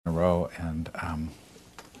row, and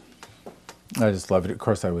I just loved it. Of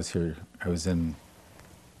course, I was here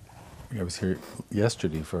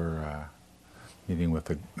yesterday for a meeting with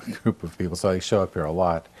a group of people, so I show up here a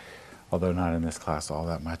lot, although not in this class all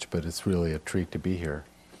that much, but it's really a treat to be here.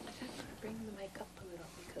 Bring the mic up a little,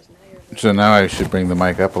 because now you're... So now I should bring the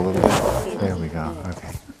mic up a little bit? There we go,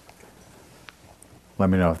 okay. Let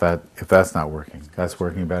me know if that's not working. That's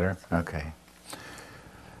working better? Okay.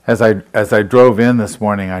 As I drove in this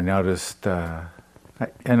morning, I noticed the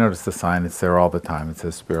sign. It's there all the time. It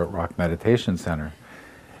says Spirit Rock Meditation Center,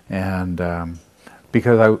 and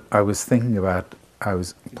because I was thinking about,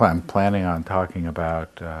 I'm planning on talking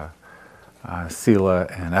about sila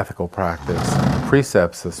and ethical practice and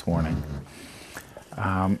precepts this morning.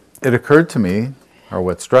 It occurred to me, or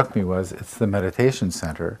what struck me was, it's the meditation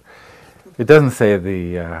center. It doesn't say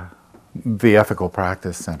the ethical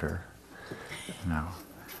practice center,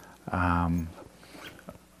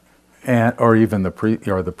 or even the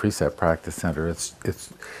precept practice center. It's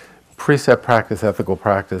precept practice, ethical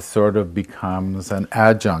practice sort of becomes an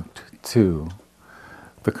adjunct to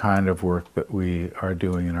the kind of work that we are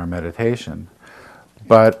doing in our meditation.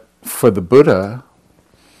 But for the Buddha,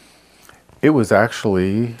 it was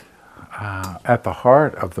actually at the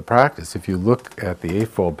heart of the practice. If you look at the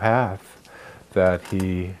Eightfold Path that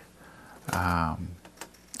he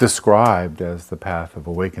described as the path of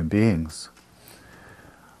awakened beings,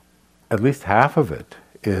 at least half of it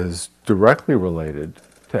is directly related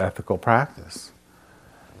to ethical practice.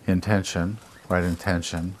 Intention, right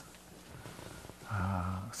intention,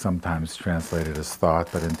 sometimes translated as thought,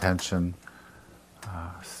 but intention,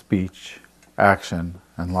 speech, action,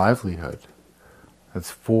 and livelihood. That's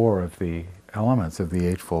 4 of the elements of the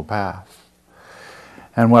Eightfold Path.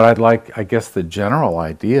 And what I'd like, I guess the general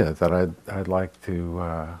idea that I'd like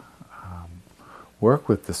to work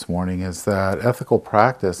with this morning is that ethical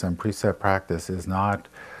practice and precept practice is not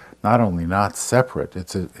only not separate,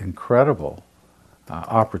 it's an incredible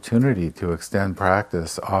opportunity to extend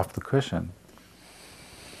practice off the cushion.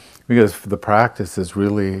 Because the practice is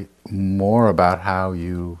really more about how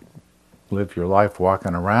you live your life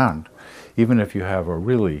walking around. Even if you have a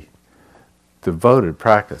really devoted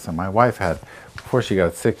practice. And my wife had, before she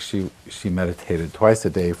got sick, she meditated twice a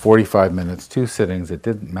day, 45 minutes, 2 sittings. It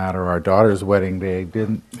didn't matter. Our daughter's wedding day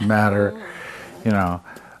didn't matter,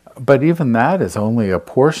 But even that is only a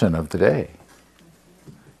portion of the day,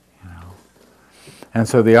 And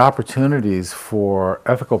so the opportunities for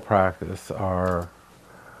ethical practice are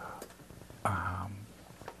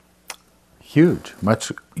huge.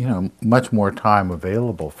 Much more time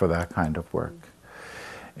available for that kind of work,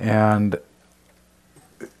 and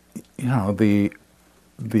the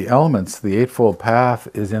elements, the Eightfold Path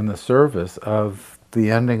is in the service of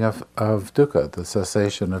the ending of dukkha, the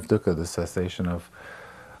cessation of dukkha, the cessation of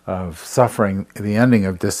suffering, the ending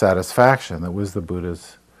of dissatisfaction. That was the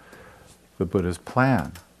Buddha's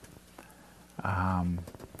plan. The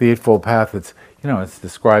Eightfold Path, it's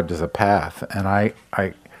described as a path, and I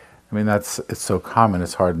mean it's so common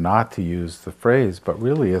it's hard not to use the phrase, but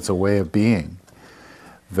really it's a way of being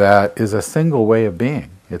that is a single way of being.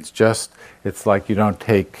 It's like you don't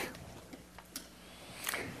take,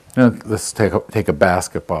 let's take a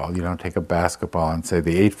basketball. You don't take a basketball and say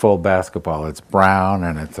the Eightfold basketball, it's brown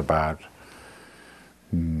and it's about,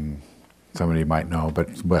 somebody might know, but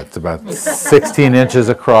it's about 16 inches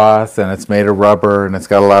across, and it's made of rubber, and it's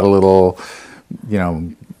got a lot of little,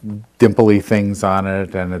 dimply things on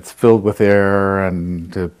it, and it's filled with air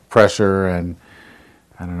and pressure, and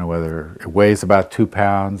I don't know whether it weighs about 2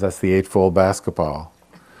 pounds. That's the Eightfold basketball,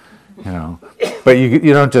 But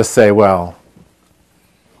you don't just say, well,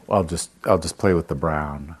 I'll just play with the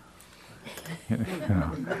brown,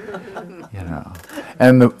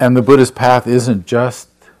 And the Buddhist path isn't just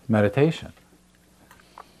meditation,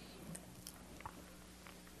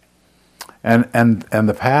 and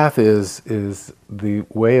the path is the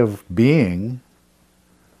way of being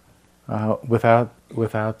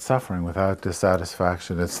without suffering, without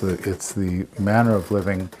dissatisfaction. It's the manner of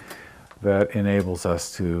living that enables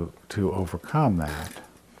us to overcome that.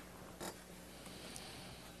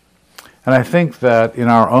 And I think that in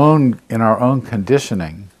our own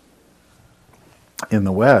conditioning in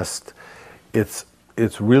the West, it's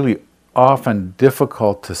really often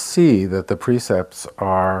difficult to see that the precepts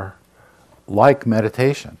are like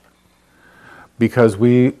meditation, because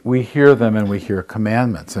we hear them and we hear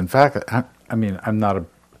commandments. In fact,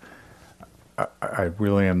 I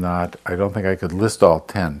really am not, I don't think I could list all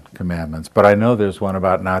 10 commandments, but I know there's one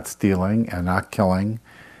about not stealing and not killing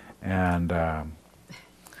and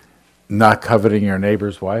not coveting your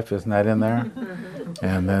neighbor's wife. Isn't that in there?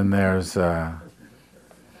 And then there's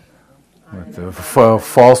The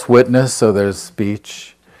false witness, so there's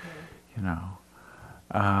speech, you know.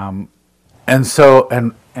 And so,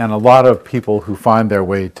 and a lot of people who find their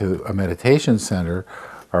way to a meditation center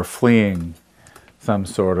are fleeing some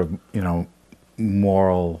sort of, you know,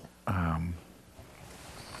 moral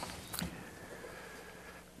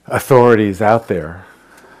authorities out there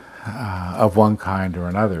of one kind or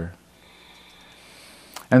another.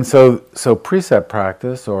 And so precept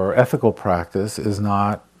practice or ethical practice is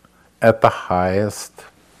not at the highest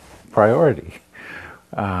priority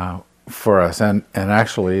for us. And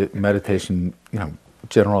actually, meditation, you know,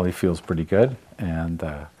 generally feels pretty good, and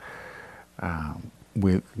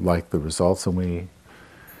we like the results. And we,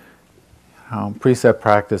 precept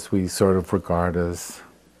practice we sort of regard as,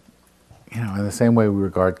 you know, in the same way we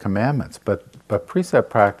regard commandments. But precept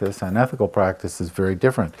practice and ethical practice is very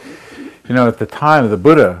different. You know, at the time of the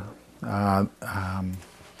Buddha,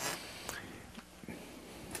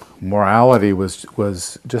 morality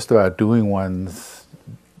was just about doing one's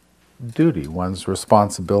duty, one's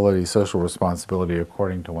responsibility, social responsibility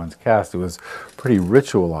according to one's caste. It was pretty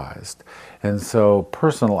ritualized. And so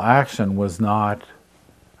personal action was not,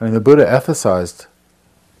 I mean, the Buddha emphasized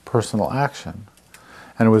personal action,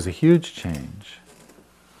 and it was a huge change.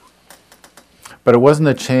 But it wasn't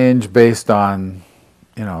a change based on,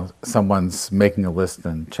 you know, someone's making a list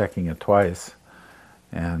and checking it twice,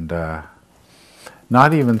 and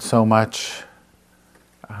not even so much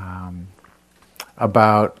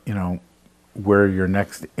about, you know, where your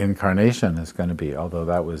next incarnation is going to be, although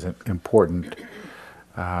that was important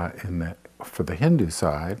for the Hindu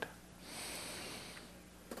side.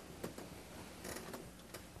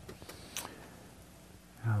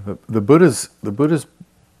 The Buddha's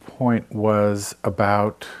point was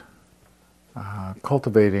about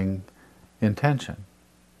cultivating intention.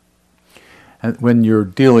 And when you're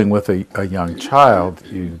dealing with a young child,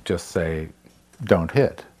 you just say, "Don't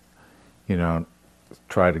hit." You know,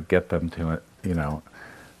 try to get them to, you know,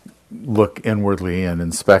 look inwardly and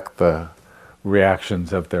inspect the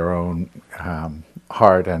reactions of their own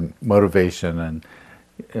heart and motivation. And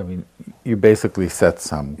I mean, you basically set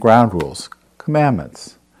some ground rules,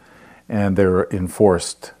 commandments, and they're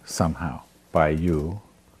enforced somehow by you,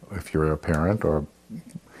 if you're a parent, or, you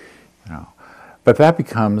know. But that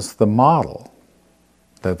becomes the model,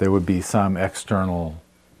 that there would be some external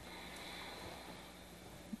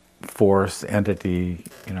force, entity,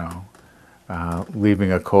 you know,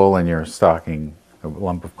 leaving a coal in your stocking, a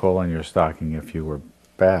lump of coal in your stocking if you were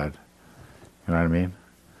bad. You know what I mean?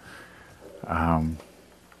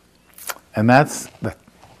 And that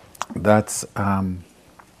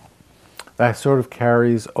sort of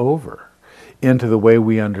carries over into the way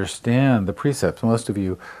we understand the precepts. Most of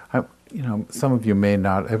you, you know, some of you may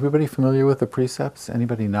not. Everybody familiar with the precepts?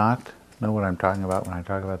 Anybody not know what I'm talking about when I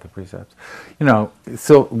talk about the precepts? You know,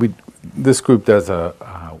 so this group does a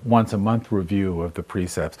once a month review of the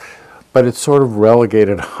precepts, but it's sort of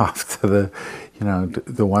relegated off to the, you know,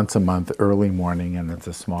 the once a month early morning, and it's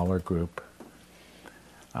a smaller group.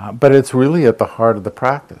 But it's really at the heart of the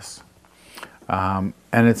practice. And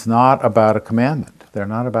it's not about a commandment. They're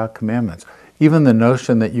not about commandments. Even the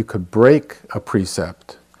notion that you could break a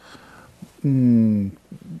precept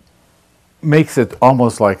makes it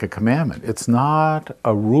almost like a commandment. It's not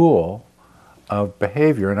a rule of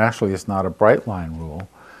behavior, and actually it's not a bright line rule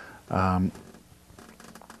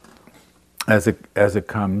as it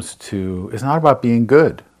comes to, it's not about being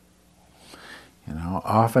good. You know,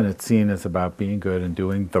 often it's seen as about being good and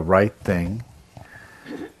doing the right thing,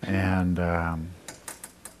 and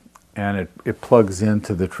it plugs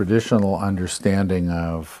into the traditional understanding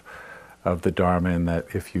of the Dharma, in that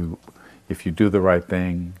if you do the right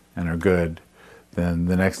thing and are good, then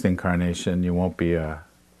the next incarnation you won't be a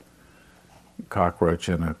cockroach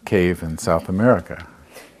in a cave in South America.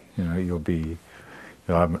 You know, you'll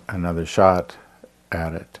have another shot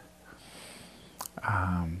at it.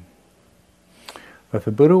 But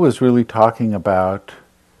the Buddha was really talking about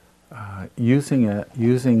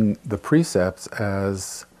using the precepts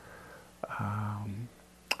as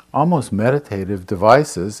almost meditative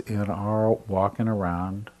devices in our walking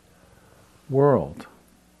around world.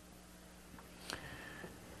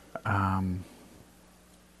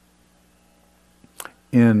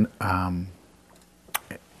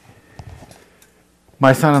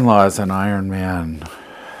 My son-in-law is an Ironman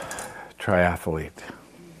triathlete,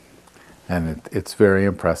 and it's very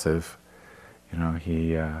impressive. You know,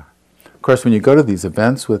 of course, when you go to these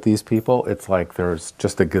events with these people, it's like there's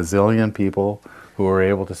just a gazillion people who are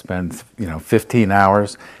able to spend, you know, 15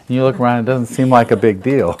 hours, and you look around, it doesn't seem like a big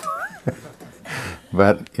deal.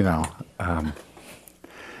 But, you know,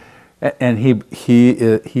 And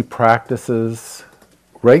he practices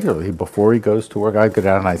regularly before he goes to work. I go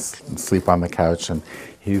down and I sleep on the couch, and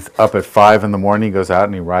he's up at 5 in the morning. He goes out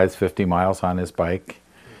and he rides 50 miles on his bike.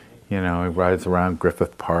 He rides around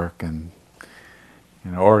Griffith Park, and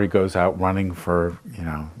or he goes out running for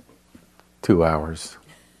 2 hours,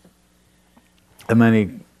 and then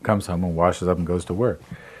he comes home and washes up and goes to work.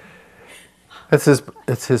 It's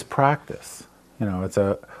his practice.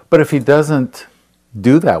 But if he doesn't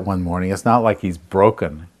do that one morning, it's not like he's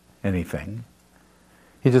broken anything.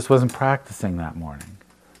 He just wasn't practicing that morning.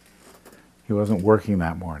 He wasn't working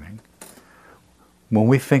that morning. When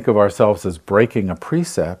we think of ourselves as breaking a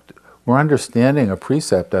precept, we're understanding a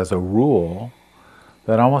precept as a rule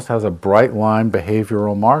that almost has a bright line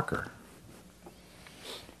behavioral marker.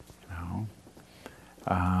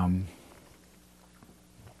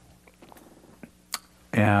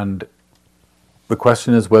 And the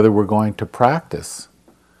question is whether we're going to practice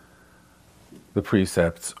the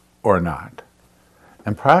precepts or not.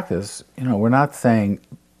 And practice, we're not saying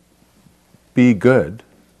be good.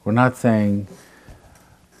 We're not saying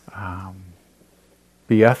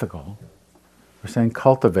be ethical. We're saying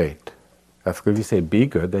cultivate ethical. If you say be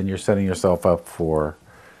good, then you're setting yourself up for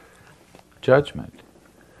judgment.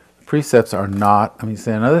 Precepts are not,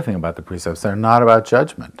 say another thing about the precepts, they're not about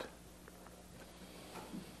judgment.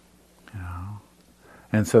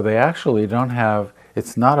 And so they actually don't have,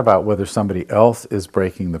 it's not about whether somebody else is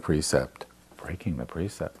breaking the precept,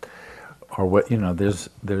 or what,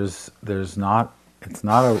 there's not, it's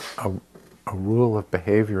not a rule of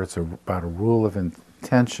behavior, it's about a rule of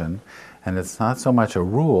intention, and it's not so much a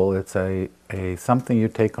rule, it's a something you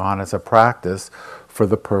take on as a practice for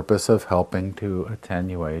the purpose of helping to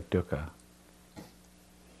attenuate dukkha.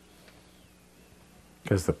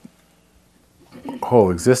 Because the whole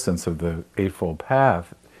existence of the Eightfold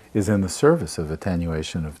Path is in the service of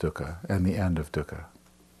attenuation of dukkha and the end of dukkha.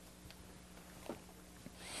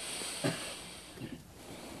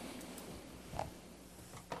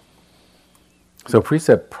 So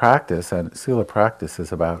precept practice and sila practice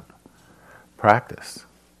is about practice.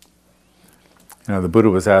 The Buddha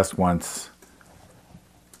was asked once,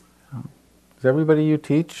 does everybody you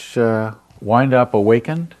teach wind up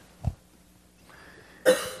awakened?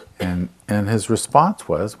 And his response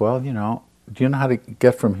was, well, do you know how to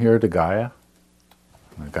get from here to Gaia?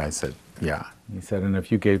 And the guy said, yeah. He said, and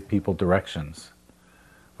if you gave people directions,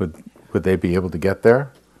 would they be able to get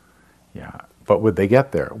there? Yeah. But would they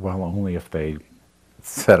get there? Well, only if they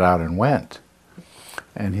set out and went.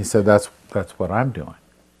 And he said, that's what I'm doing.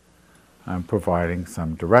 I'm providing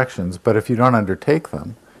some directions, but if you don't undertake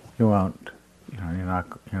them, you won't, you're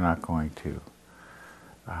not going to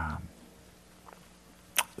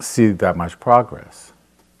see that much progress.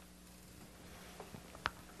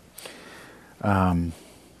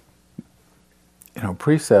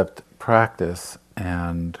 Precept practice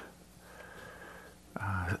and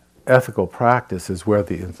ethical practice is where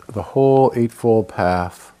the whole Eightfold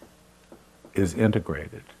Path is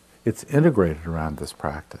integrated. It's integrated around this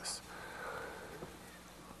practice.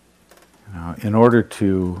 In order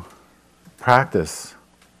to practice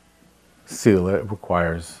sila, it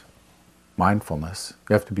requires mindfulness.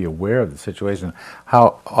 You have to be aware of the situation.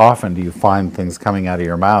 How often do you find things coming out of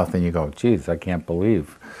your mouth and you go, geez, I can't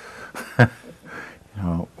believe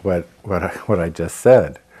what I just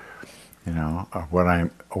said, or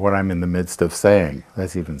what I'm in the midst of saying.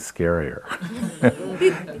 That's even scarier.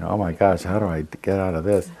 Oh my gosh, how do I get out of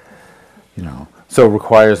this? So it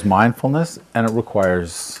requires mindfulness, and it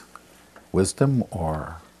requires wisdom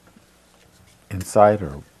or insight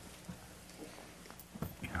or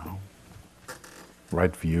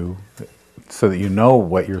right view, so that you know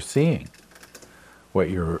what you're seeing, what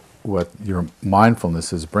your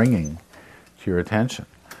mindfulness is bringing to your attention.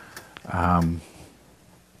 And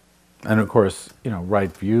of course, right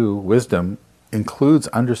view, wisdom, includes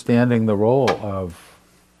understanding the role of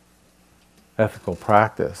ethical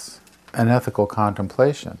practice and ethical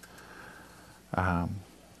contemplation.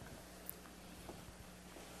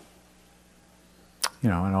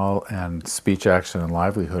 And speech, action, and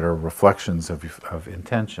livelihood are reflections of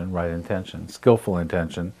intention, right intention, skillful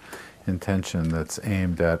intention, intention that's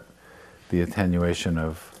aimed at the attenuation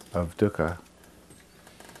of dukkha.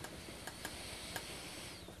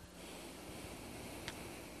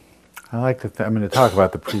 I'm going to talk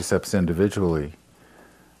about the precepts individually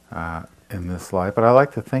in this slide, but I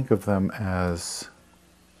like to think of them as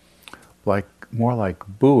more like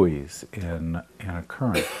buoys in a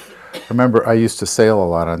current. Remember, I used to sail a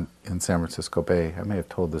lot in San Francisco Bay. I may have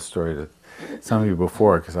told this story to some of you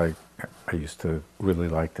before, because I used to really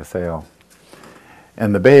like to sail.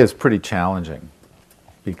 And the bay is pretty challenging.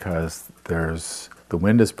 because the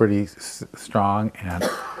wind is pretty strong, and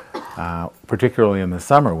particularly in the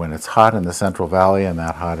summer when it's hot in the Central Valley and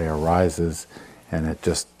that hot air rises and it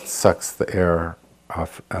just sucks the air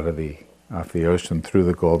off the ocean through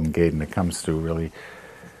the Golden Gate, and it comes through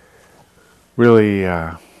really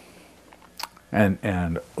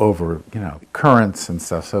and over currents and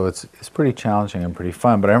stuff. So it's pretty challenging and pretty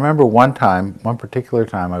fun. But I remember one particular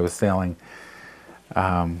time I was sailing,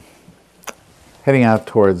 heading out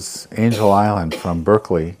towards Angel Island from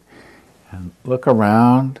Berkeley, and look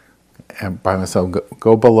around and by myself,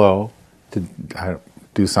 go below to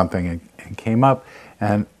do something, and came up,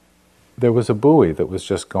 and there was a buoy that was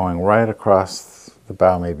just going right across the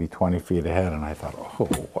bow, maybe 20 feet ahead, and I thought,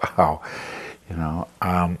 oh wow,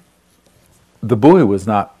 the buoy was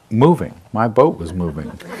not moving. My boat was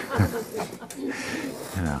moving.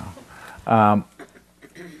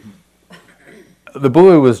 The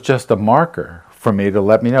buoy was just a marker for me to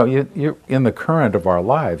let me know you're in the current of our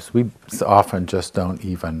lives. We often just don't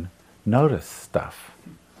even notice stuff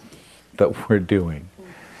that we're doing,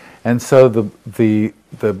 and so the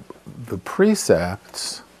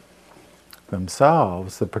precepts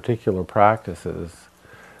themselves, the particular practices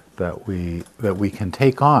that we can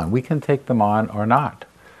take on, we can take them on or not.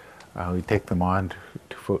 We take them on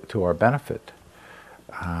to our benefit.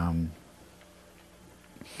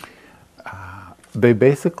 They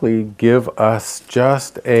basically give us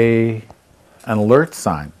just an alert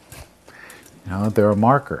sign. They're a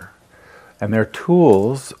marker, and they're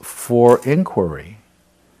tools for inquiry.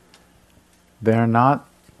 They're not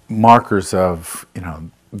markers of,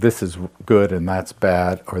 this is good and that's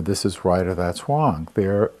bad, or this is right or that's wrong.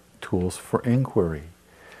 They're tools for inquiry.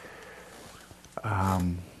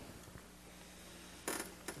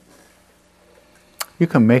 You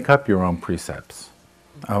can make up your own precepts.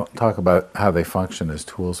 I'll talk about how they function as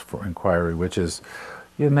tools for inquiry, which is,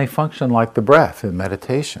 they function like the breath in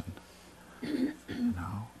meditation.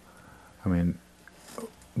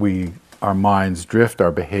 Our minds drift,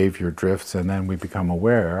 our behavior drifts, and then we become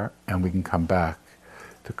aware, and we can come back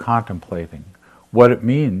to contemplating what it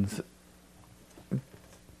means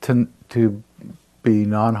to be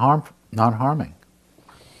non-harming.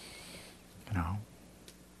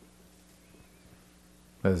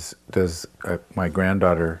 My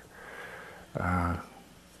granddaughter got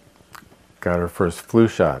her first flu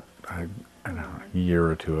shot a year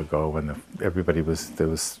or two ago when everybody was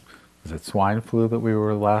it swine flu that we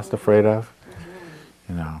were last afraid of?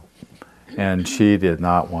 And she did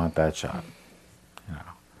not want that shot.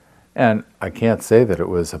 And I can't say that it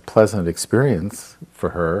was a pleasant experience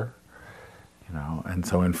for her, and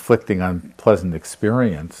so inflicting unpleasant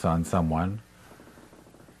experience on someone,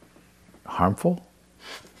 harmful?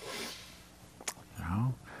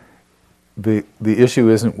 The issue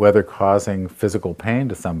isn't whether causing physical pain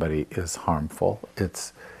to somebody is harmful.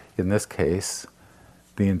 It's, in this case,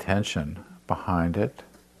 the intention behind it,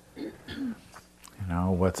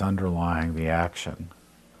 what's underlying the action.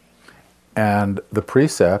 And the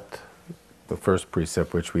precept, the first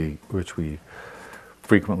precept, which we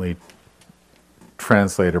frequently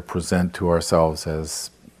translate or present to ourselves as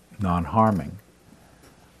non-harming,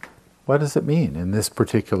 what does it mean in this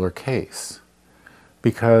particular case?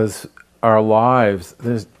 Because our lives,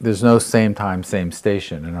 there's no same time, same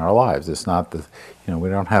station in our lives. It's not we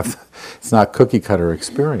don't have, it's not cookie cutter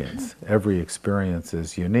experience. Every experience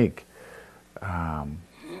is unique,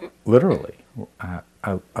 literally. I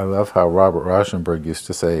love how Robert Rauschenberg used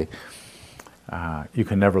to say, you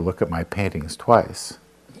can never look at my paintings twice.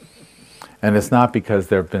 And it's not because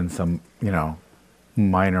there have been some,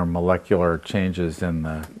 minor molecular changes in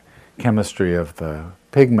the chemistry of the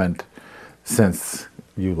pigment since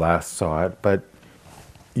you last saw it, but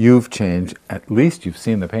you've changed. At least you've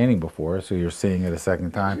seen the painting before, so you're seeing it a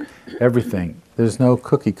second time. Everything. There's no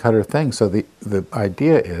cookie cutter thing. So the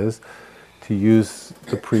idea is to use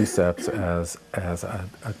the precepts as a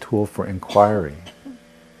tool for inquiry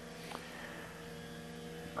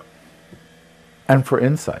and for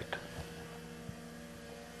insight.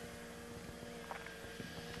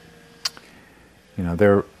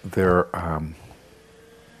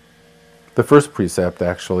 The first precept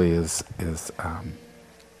actually is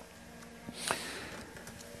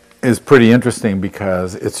pretty interesting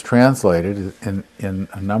because it's translated in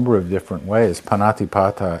a number of different ways.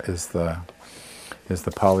 Panatipata is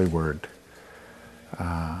the Pali word,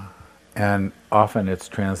 and often it's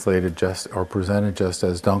translated just or presented just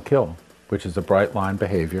as "don't kill," which is a bright line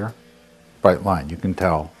behavior. Bright line, you can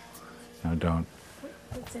tell. Don't.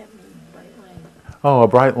 What's that mean, bright line? Oh, a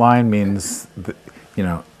bright line means that,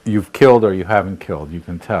 you've killed or you haven't killed. You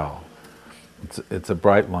can tell. It's a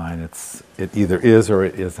bright line. It either is or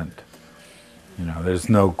it isn't. There's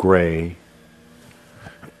no gray.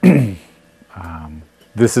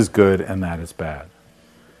 This is good and that is bad.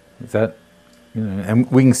 Is that,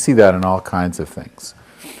 and we can see that in all kinds of things.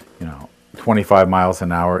 25 miles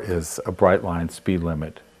an hour is a bright line speed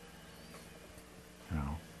limit.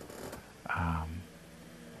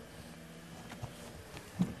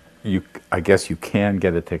 I guess you can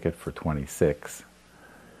get a ticket for 26.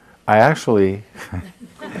 I actually,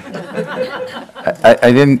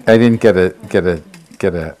 I didn't get a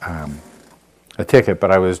ticket,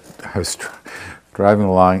 but I was driving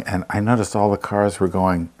along and I noticed all the cars were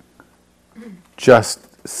going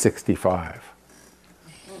just 65.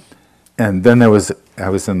 And then I was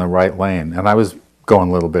in the right lane and I was going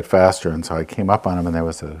a little bit faster, and so I came up on him and there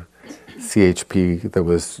was a CHP that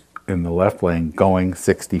was in the left lane going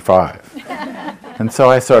 65. And so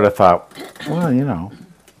I sort of thought, well,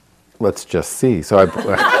 let's just see. So I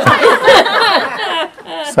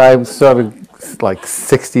sort of like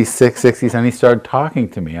 66, 60, and he started talking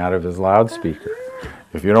to me out of his loudspeaker.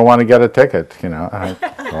 If you don't want to get a ticket, I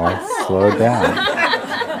slowed down.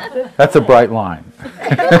 That's a bright line.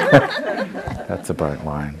 That's a bright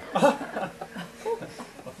line.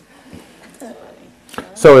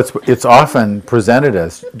 So it's often presented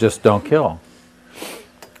as just don't kill.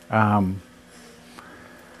 But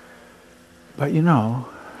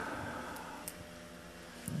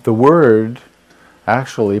the word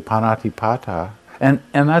actually panatipata, and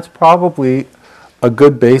that's probably a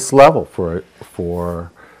good base level for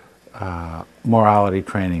morality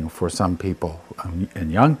training for some people,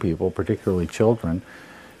 and young people, particularly children.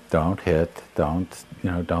 Don't hit, don't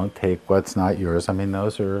take what's not yours. I mean,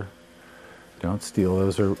 don't steal.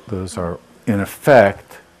 Those are in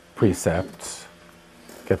effect precepts.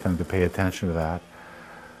 Get them to pay attention to that.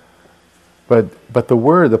 But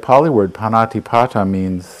the Pali word panatipata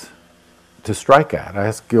means to strike at. I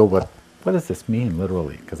asked Gil, what does this mean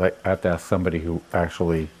literally? Because I have to ask somebody who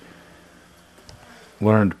actually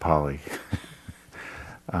learned Pali.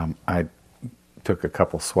 I took a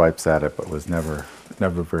couple swipes at it, but was never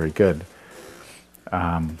very good.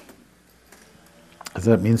 That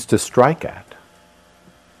means to strike at.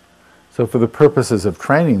 So for the purposes of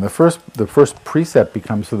training, the first precept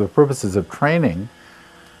becomes, for the purposes of training,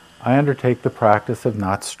 I undertake the practice of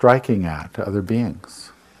not striking at other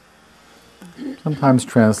beings. Sometimes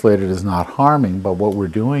translated as not harming, but what we're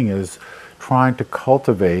doing is trying to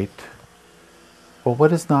cultivate, well,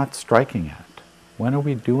 what is not striking at? When are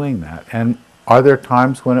we doing that? And are there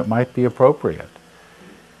times when it might be appropriate?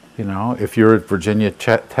 If you're at Virginia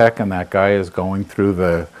Tech and that guy is going through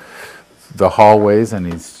the hallways and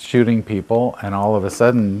he's shooting people, and all of a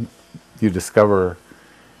sudden you discover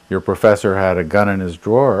your professor had a gun in his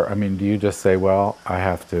drawer, I mean, do you just say, well, I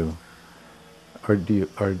have to, or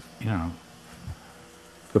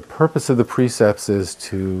the purpose of the precepts is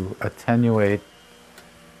to attenuate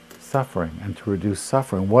suffering and to reduce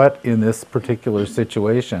suffering. What in this particular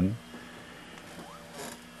situation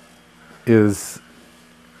is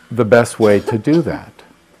the best way to do that?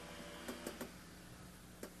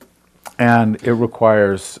 And it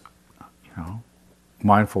requires,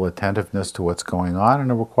 mindful attentiveness to what's going on, and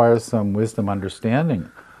it requires some wisdom understanding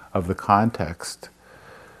of the context.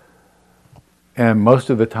 And most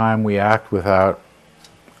of the time we act without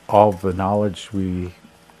all the knowledge we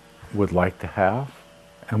would like to have,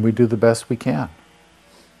 and we do the best we can.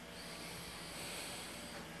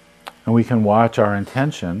 And we can watch our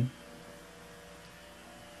intention,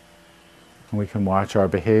 and we can watch our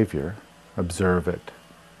behavior, observe it,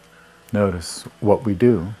 notice what we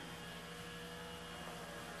do.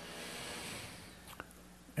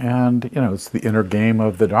 And, it's the inner game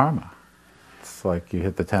of the Dharma. It's like you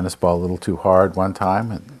hit the tennis ball a little too hard one time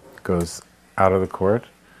and it goes out of the court.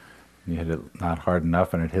 You hit it not hard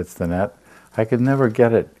enough and it hits the net. I could never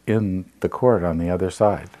get it in the court on the other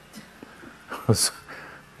side. I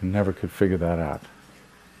never could figure that out.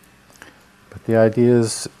 But the idea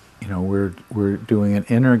is, we're doing an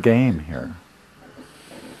inner game here.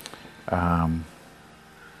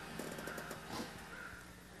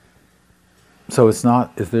 So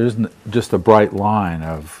there isn't just a bright line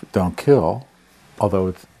of don't kill,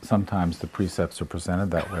 although sometimes the precepts are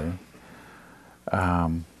presented that way.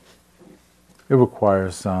 It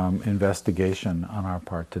requires some investigation on our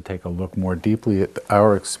part to take a look more deeply at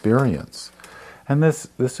our experience. And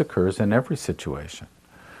this occurs in every situation,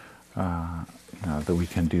 that we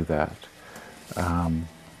can do that.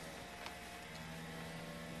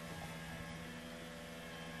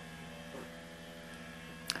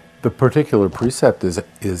 The particular precept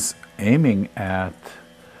is aiming at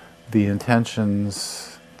the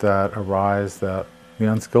intentions that arise, that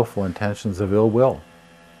the unskillful intentions of ill will.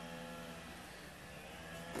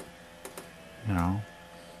 You know,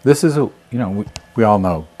 this is we all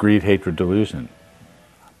know greed, hatred, delusion,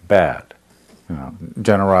 bad. You know,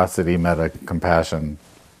 generosity, metta, compassion,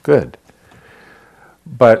 good.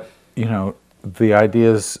 But the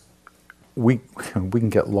idea is we can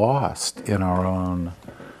get lost in our own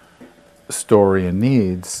story and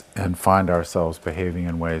needs and find ourselves behaving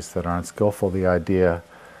in ways that aren't skillful. The idea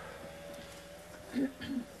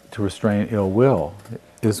to restrain ill will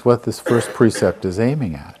is what this first precept is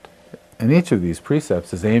aiming at. And each of these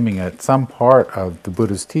precepts is aiming at some part of the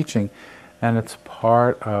Buddha's teaching, and it's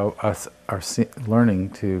part of us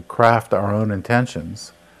learning to craft our own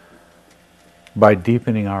intentions by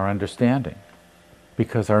deepening our understanding.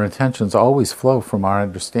 Because our intentions always flow from our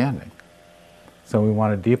understanding. So we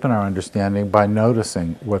want to deepen our understanding by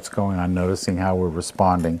noticing what's going on, noticing how we're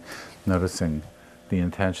responding, noticing the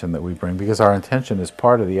intention that we bring, because our intention is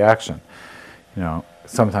part of the action.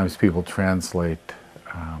 Sometimes people translate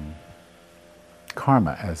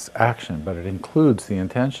karma as action, but it includes the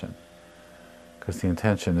intention, because the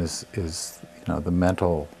intention is the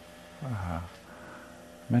mental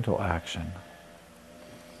action.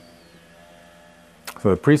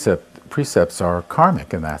 So the precepts are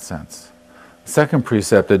karmic in that sense. The second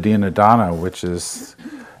precept, adina dana, which is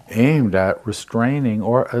aimed at restraining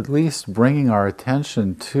or at least bringing our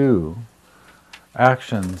attention to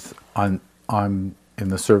actions in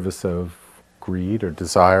the service of greed or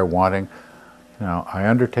desire, wanting. I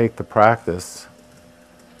undertake the practice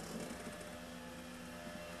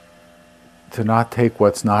to not take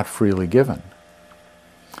what's not freely given.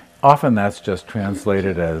 Often that's just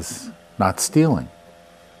translated as not stealing.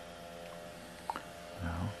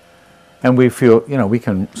 And we feel, we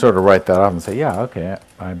can sort of write that off and say, yeah, okay,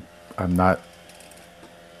 I'm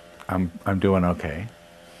doing okay.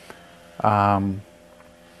 But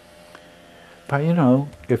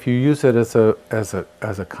if you use it as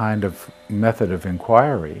a kind of method of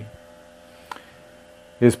inquiry,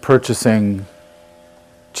 is purchasing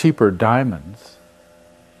cheaper diamonds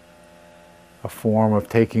a form of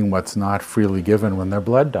taking what's not freely given when they're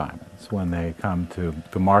blood diamonds, when they come to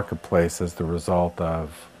the marketplace as the result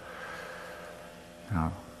of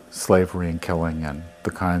slavery and killing and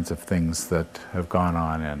the kinds of things that have gone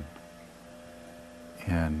on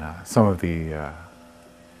in some of the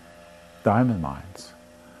diamond mines.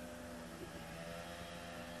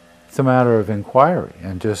 It's a matter of inquiry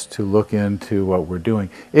and just to look into what we're doing.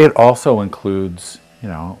 It also includes,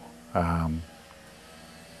 I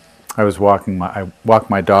walk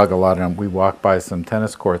my dog a lot, and we walked by some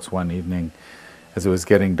tennis courts one evening as it was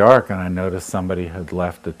getting dark, and I noticed somebody had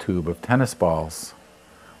left a tube of tennis balls.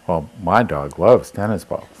 Well, my dog loves tennis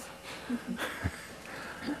balls.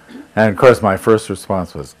 And of course my first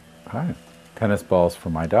response was, hi, tennis balls for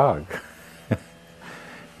my dog.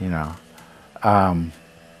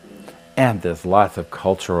 And there's lots of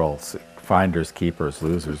cultural finders, keepers,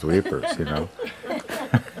 losers, weepers,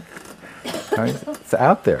 It's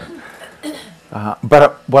out there.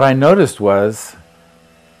 But what I noticed was,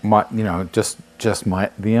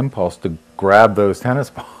 the impulse to grab those tennis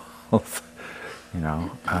balls.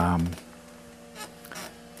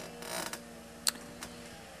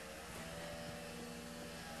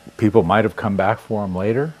 People might have come back for them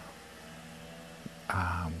later,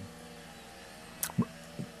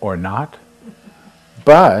 or not.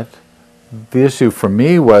 But the issue for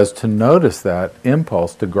me was to notice that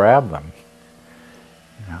impulse to grab them,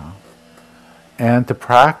 and to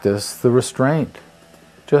practice the restraint.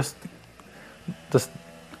 Just,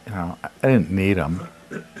 I didn't need them.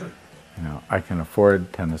 I can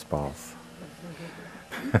afford tennis balls.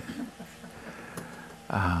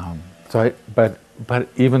 But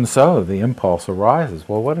even so, the impulse arises.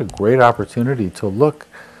 Well, what a great opportunity to look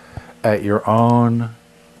at your own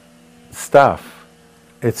stuff.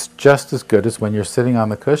 It's just as good as when you're sitting on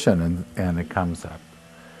the cushion and it comes up.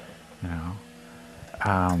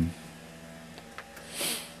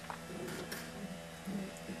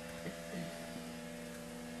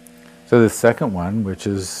 So the second one, which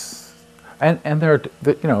is, and there are,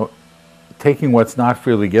 taking what's not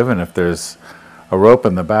freely given. If there's a rope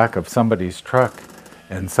in the back of somebody's truck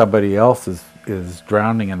and somebody else is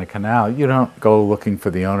drowning in a canal, you don't go looking for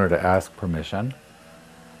the owner to ask permission.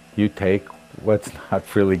 You take what's not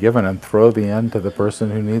freely given and throw the end to the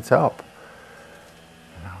person who needs help.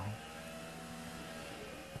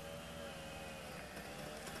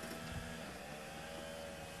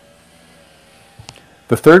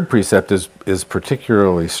 The third precept is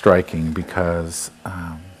particularly striking because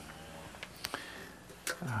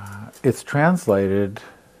it's translated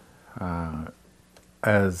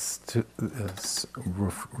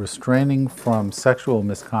restraining from sexual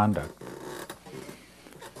misconduct.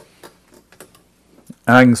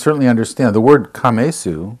 And I can certainly understand the word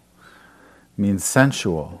kamesu means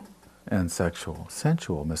sensual and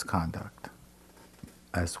sensual misconduct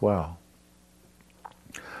as well.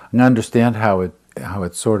 And I understand how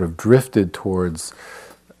it sort of drifted towards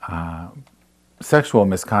sexual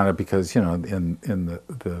misconduct because, in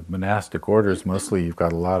the monastic orders, mostly you've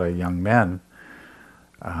got a lot of young men,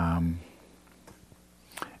 and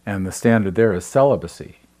the standard there is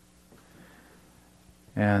celibacy.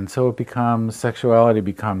 And so sexuality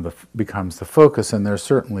becomes the focus, and there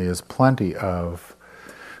certainly is plenty of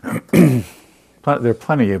there are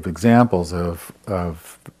plenty of examples of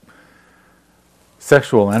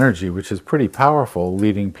sexual energy, which is pretty powerful,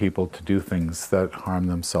 leading people to do things that harm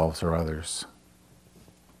themselves or others.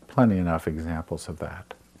 Plenty enough examples of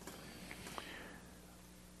that.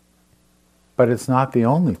 But it's not the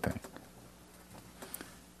only thing.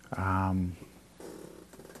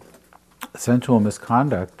 Sensual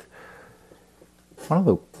misconduct,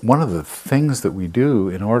 one of the things that we do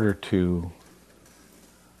in order to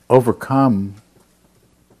overcome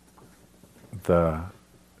the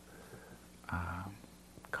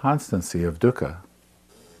constancy of dukkha,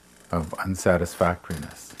 of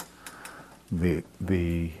unsatisfactoriness,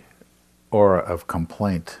 the aura of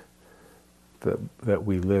complaint that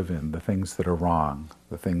we live in, the things that are wrong,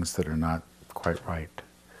 the things that are not quite right,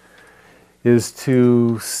 is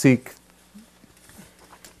to seek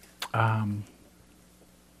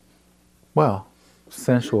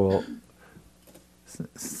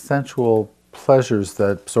sensual pleasures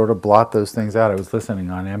that sort of blot those things out. I was listening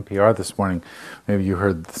on NPR this morning. Maybe you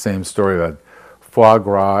heard the same story that foie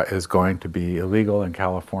gras is going to be illegal in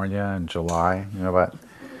California in July.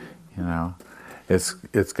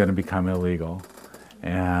 It's going to become illegal,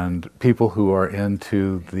 and people who are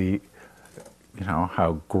into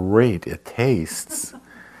how great it tastes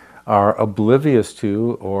are oblivious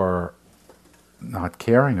to or not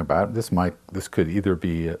caring about. This could either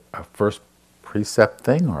be a first precept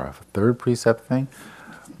thing or a third precept thing,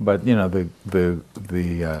 but the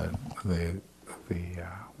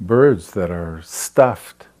birds that are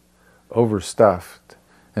overstuffed,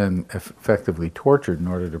 and effectively tortured in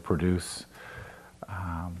order to produce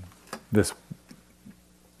this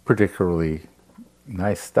particularly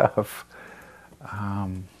nice stuff.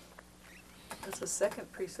 That's a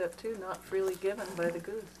second precept too, not freely given by the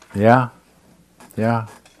goose. Yeah.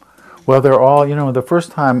 Well, they're all, the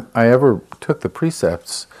first time I ever took the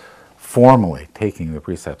precepts, formally taking the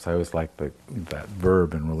precepts, I always liked that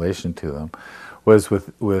verb in relation to them, was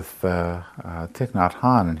with Thich Nhat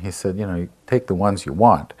Hanh, and he said, you take the ones you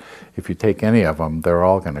want. If you take any of them, they're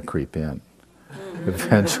all going to creep in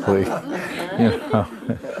eventually.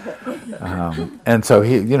 And so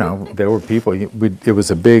there were people. It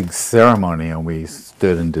was a big ceremony, and we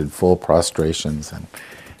stood and did full prostrations, and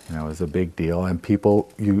it was a big deal. And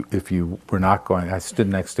people, if you were not going, I stood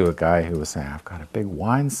next to a guy who was saying, "I've got a big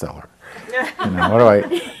wine cellar. What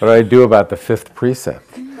do I do about the fifth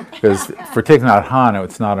precept?" Because for Thich Nhat Hanh,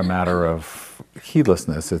 it's not a matter of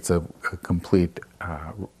heedlessness; it's a complete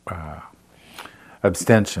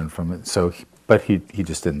abstention from it. So, but he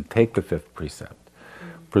just didn't take the fifth precept.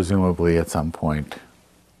 Presumably, at some point,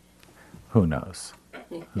 who knows?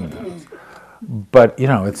 But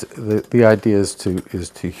it's the idea is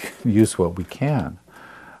to use what we can.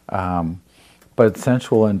 But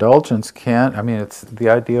sensual indulgence can't. It's the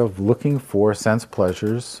idea of looking for sense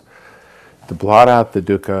pleasures to blot out the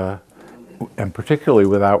dukkha, and particularly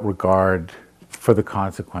without regard for the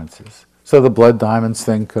consequences. So the blood diamonds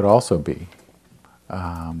thing could also be.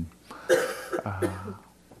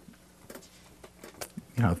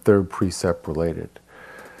 Third precept related.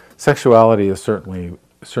 Sexuality is certainly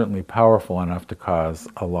powerful enough to cause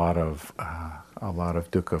a lot of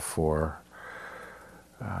dukkha for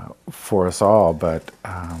us all, but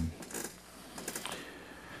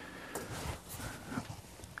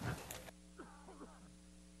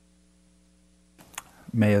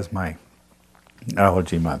May is my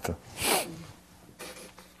allergy month.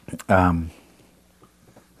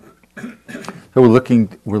 So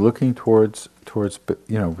we're looking towards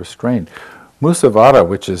restraint. Musavada,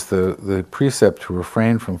 which is the precept to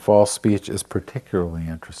refrain from false speech, is particularly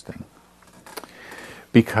interesting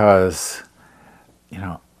because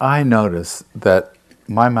I notice that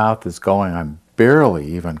my mouth is going. I'm barely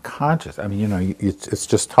even conscious. It's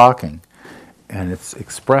just talking, and it's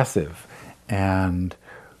expressive, and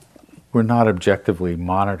we're not objectively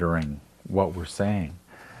monitoring what we're saying.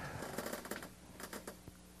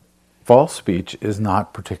 False speech is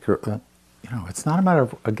not particular. it's not a matter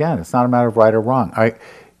of, again, it's not a matter of right or wrong.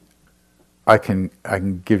 I can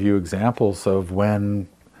give you examples of when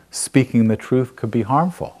speaking the truth could be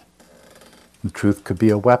harmful. The truth could be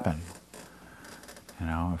a weapon.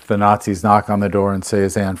 If the Nazis knock on the door and say,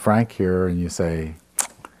 "Is Anne Frank here?" and you say,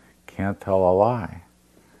 "Can't tell a lie,"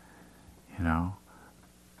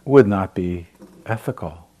 would not be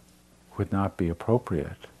ethical, would not be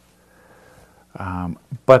appropriate.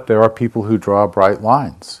 But there are people who draw bright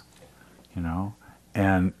lines,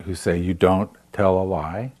 and who say you don't tell a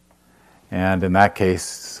lie. And in that case,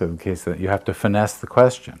 so in the case that you have to finesse the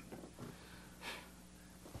question.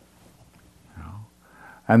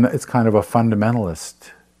 And it's kind of a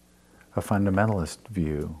fundamentalist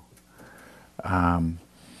view.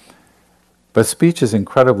 But speech is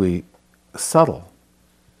incredibly subtle.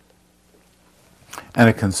 And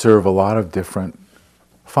it can serve a lot of different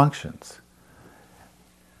functions.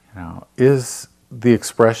 Is the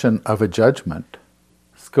expression of a judgment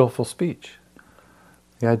skillful speech?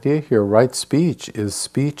 The idea here, right speech, is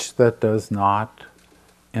speech that does not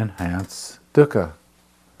enhance dukkha.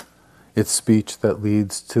 It's speech that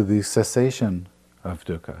leads to the cessation of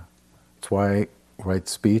dukkha. That's why right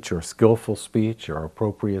speech or skillful speech or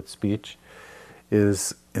appropriate speech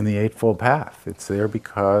is in the Eightfold Path. It's there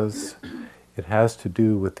because it has to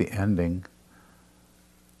do with the ending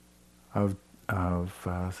of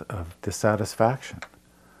dissatisfaction.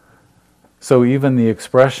 So even the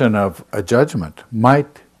expression of a judgment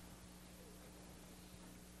might,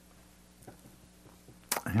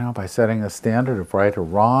 by setting a standard of right or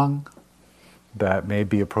wrong, that may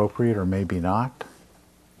be appropriate or maybe not.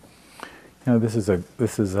 This is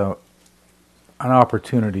an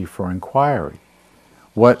opportunity for inquiry.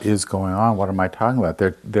 What is going on? What am I talking about?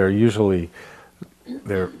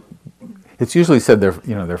 It's usually said there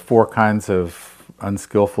are four kinds of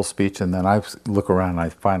unskillful speech, and then I look around and I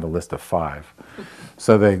find a list of 5.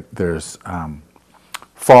 So there's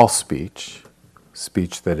false speech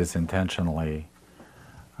that is intentionally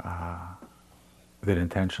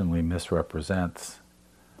misrepresents,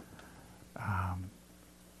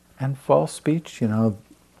 and false speech.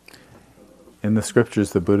 In the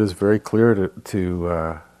scriptures, the Buddha is very clear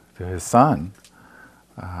to his son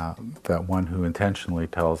that one who intentionally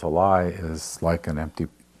tells a lie is like an empty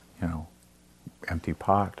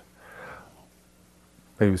pot.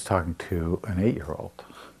 But he was talking to an 8-year-old.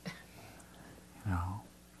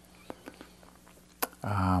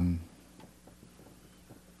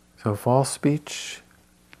 So false speech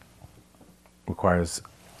requires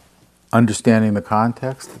understanding the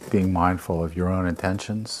context, being mindful of your own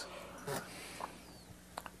intentions.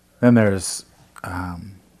 Then there's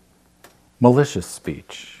malicious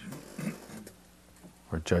speech,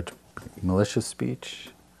 or malicious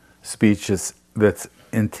speech. Speech that's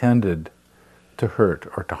intended to hurt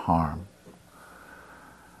or to harm.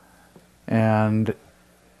 And,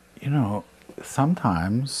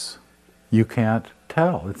 sometimes you can't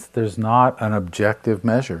tell. There's not an objective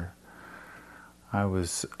measure. I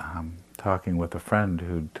was talking with a friend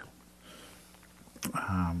who'd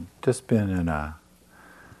just been in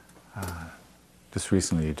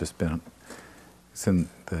it's in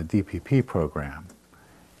the DPP program.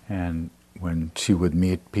 And when she would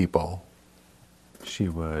meet people, she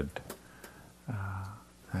would,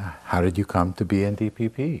 how did you come to be in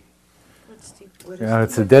DPP?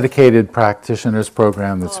 It's a dedicated practitioners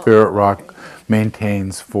program that Spirit Rock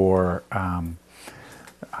maintains for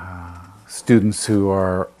students who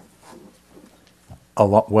are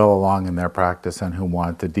well along in their practice and who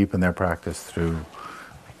want to deepen their practice through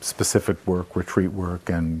specific work, retreat work,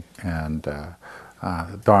 and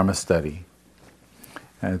Dharma study.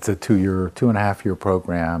 And it's a 2.5-year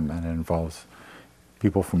program, and it involves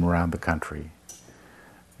people from around the country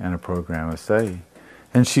and a program of study.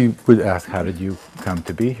 And she would ask, how did you come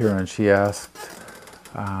to be here? And she asked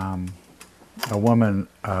a woman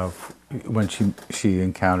when she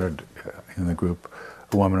encountered in the group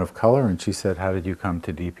a woman of color, and she said, how did you come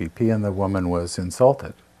to DPP? And the woman was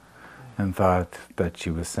insulted and thought that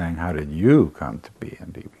she was saying, how did you come to be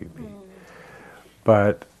in DPP?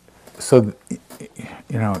 But, so,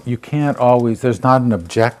 you can't always, there's not an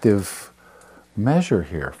objective measure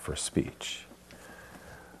here for speech.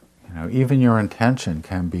 Even your intention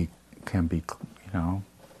can be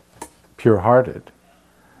pure-hearted,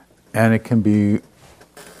 and it can be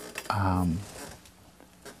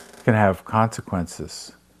can have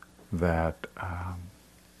consequences that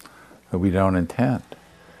we don't intend.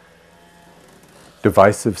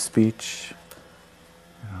 Divisive speech,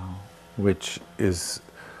 which is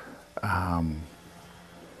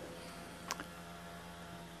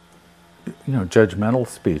judgmental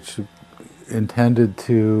speech, intended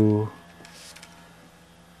to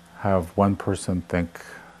have one person think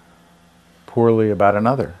poorly about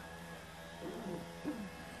another.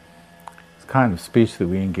 It's the kind of speech that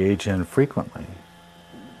we engage in frequently.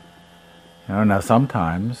 Now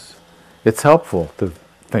sometimes it's helpful to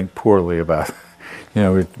think poorly about,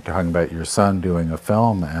 we're talking about your son doing a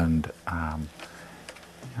film, and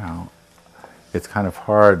it's kind of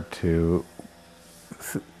hard to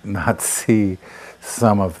not see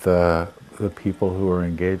some of the people who are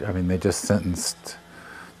engaged. I mean, they just sentenced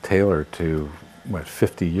Taylor to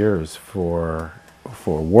 50 years for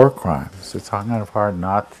war crimes. It's kind of hard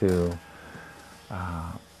not to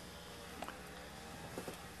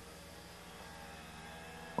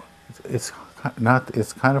it's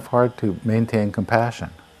kind of hard to maintain compassion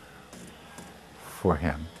for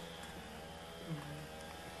him.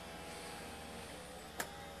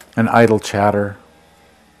 And idle chatter.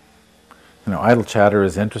 Idle chatter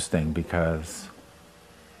is interesting because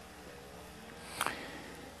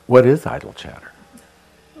what is idle chatter?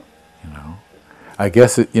 I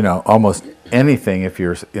guess almost anything if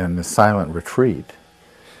you're in a silent retreat.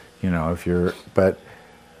 If you're, but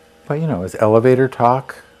is elevator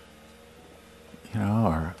talk,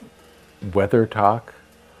 or weather talk,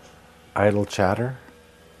 idle chatter?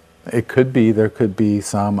 It could be, there could be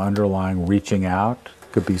some underlying reaching out,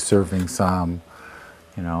 could be serving some,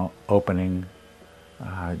 opening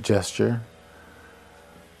gesture.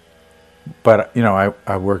 But,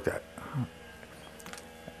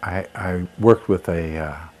 I worked with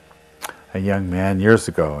a young man years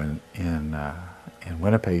ago in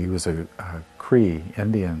Winnipeg. He was a Cree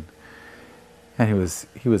Indian, and he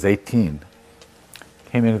was 18.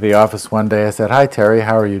 Came into the office one day. I said, "Hi, Terry.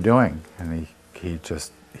 How are you doing?" And he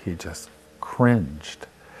just cringed.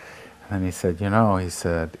 And then he said, he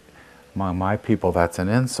said, "Among my people, that's an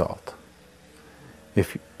insult.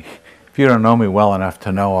 If you don't know me well enough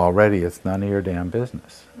to know already, it's none of your damn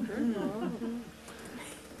business."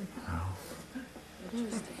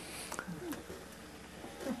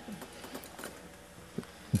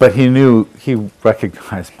 But he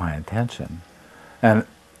recognized my intention, and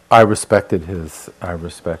I respected his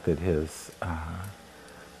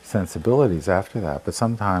sensibilities after that. But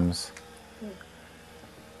sometimes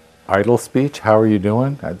idle speech, "How are you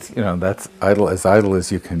doing?" That's idle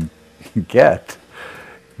as you can get.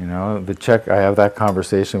 I have that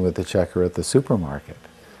conversation with the checker at the supermarket.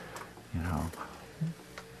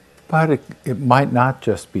 But it might not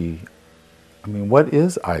just be. I mean, what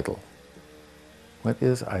is idle? What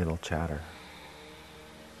is idle chatter?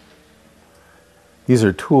 These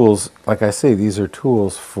are tools, like I say, these are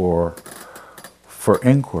tools for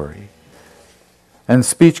inquiry. And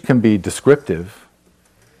speech can be descriptive.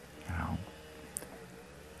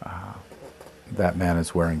 That man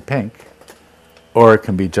is wearing pink. Or it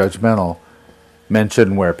can be judgmental. Men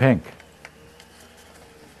shouldn't wear pink.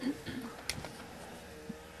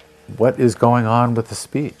 What is going on with the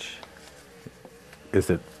speech? Is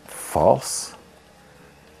it false?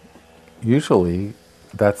 Usually,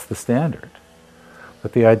 that's the standard.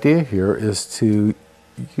 But the idea here is to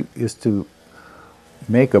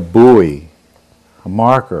make a buoy, a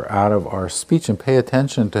marker out of our speech, and pay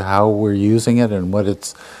attention to how we're using it and what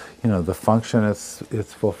it's, the function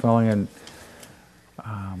it's fulfilling, and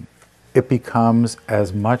it becomes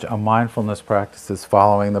as much a mindfulness practice as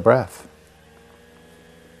following the breath.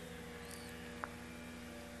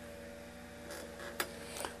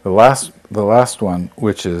 The last one,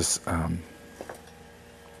 which is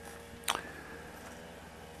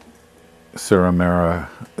Suramaya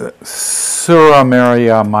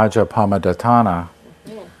Majapamadatana,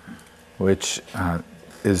 which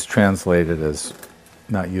is translated as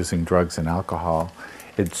not using drugs and alcohol.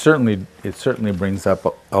 It certainly brings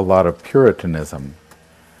up a lot of Puritanism.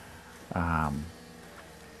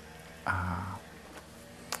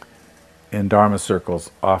 In Dharma circles,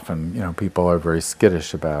 often, people are very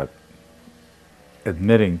skittish about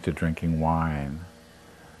admitting to drinking wine,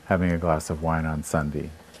 having a glass of wine on Sunday.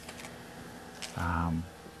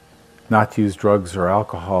 Not to use drugs or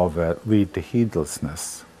alcohol that lead to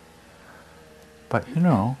heedlessness. But,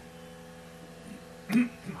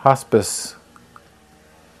 hospice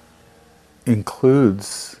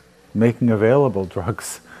includes making available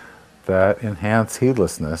drugs that enhance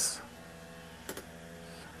heedlessness.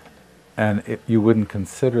 And you wouldn't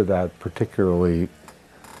consider that particularly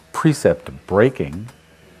precept breaking.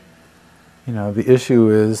 The issue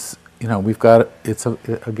is, we've got, it's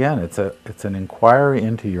an inquiry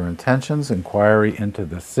into your intentions, inquiry into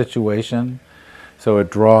the situation. So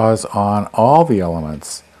it draws on all the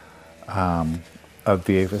elements of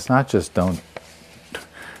the, it's not just don't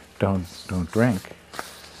drink,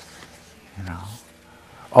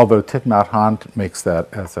 although Thich Nhat Hanh makes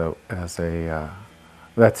that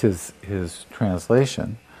that's his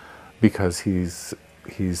translation, because he's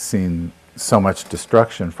seen so much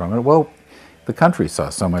destruction from it. Well, the country saw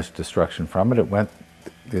so much destruction from it.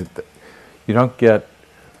 You don't get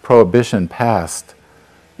prohibition passed,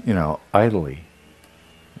 idly.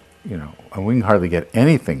 And we can hardly get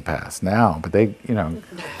anything passed now, but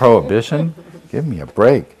prohibition, give me a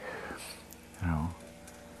break.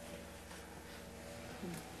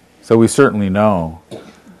 So we certainly know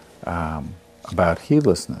about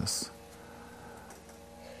heedlessness.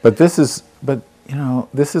 But this is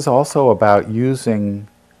also about using,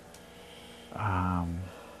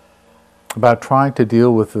 about trying to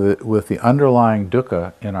deal with the underlying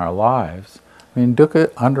dukkha in our lives. I mean,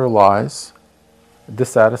 dukkha underlies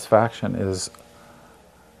dissatisfaction is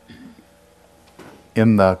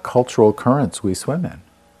in the cultural currents we swim in.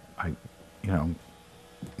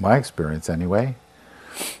 My experience anyway.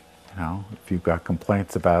 If you've got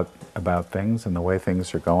complaints about things and the way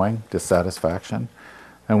things are going, dissatisfaction.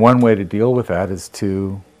 And one way to deal with that is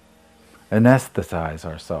to anesthetize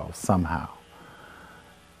ourselves somehow.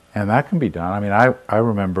 And that can be done. I mean, I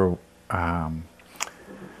remember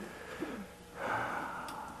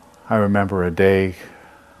a day,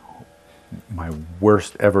 my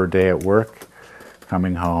worst ever day at work,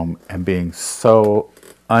 coming home and being so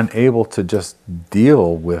unable to just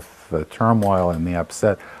deal with the turmoil and the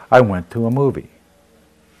upset. I went to a movie.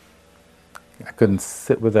 I couldn't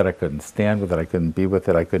sit with it, I couldn't stand with it, I couldn't be with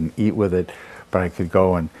it, I couldn't eat with it, but I could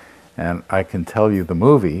go and I can tell you the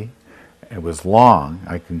movie. It was long.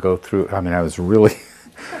 I can go through, I was really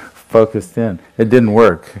focused in. It didn't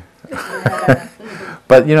work.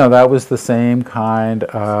 But that was the same kind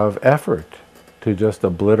of effort to just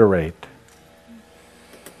obliterate.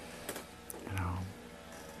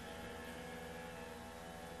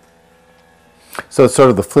 So it's sort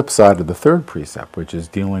of the flip side of the third precept, which is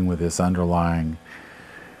dealing with this underlying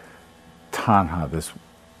tanha, this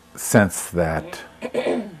sense that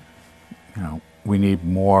we need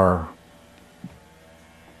more,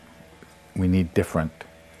 we need different,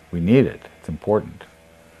 we need it. It's important,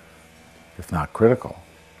 if not critical.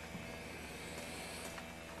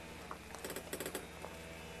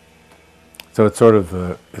 So it's sort of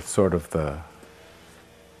the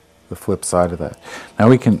flip side of that. Now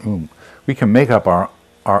we can make up our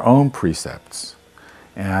own precepts,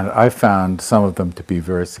 and I found some of them to be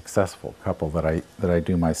very successful. A couple that I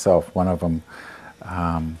do myself. One of them,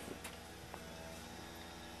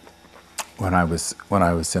 when I was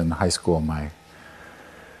in high school, my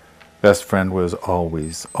best friend was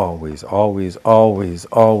always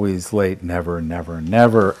late, never,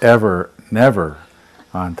 ever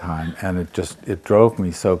on time, and it drove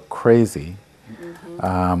me so crazy.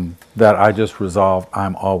 That I just resolved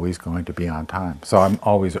I'm always going to be on time. So I'm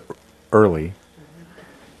always early,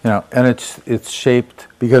 and it's shaped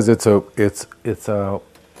because it's a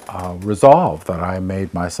resolve that I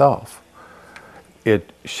made myself.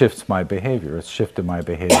 It shifts my behavior. It's shifted my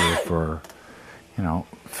behavior for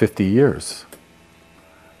 50 years.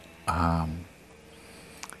 I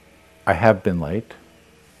have been late.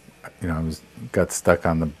 I got stuck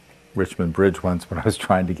on the Richmond Bridge once when I was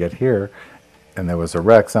trying to get here. And there was a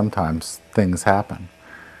wreck. Sometimes things happen.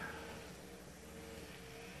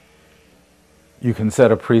 You can set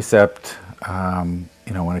a precept, when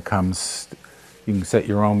it comes, you can set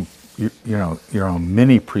your own, your own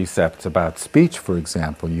mini precepts about speech, for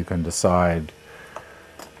example. You can decide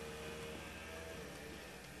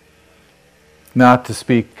not to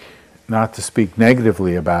speak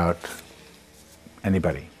negatively about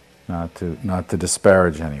anybody, not to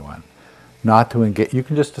disparage anyone, not to engage. You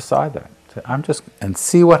can just decide that. And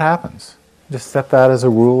see what happens. Just set that as a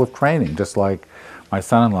rule of training, just like my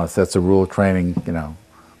son-in-law sets a rule of training,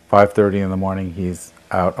 5:30 in the morning he's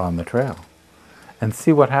out on the trail. And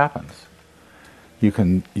see what happens. You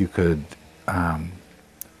could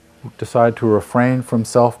decide to refrain from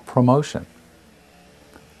self-promotion.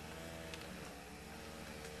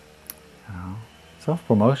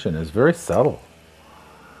 Self-promotion is very subtle.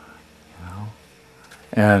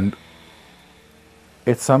 And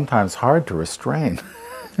it's sometimes hard to restrain.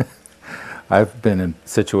 I've been in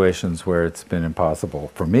situations where it's been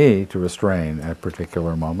impossible for me to restrain at a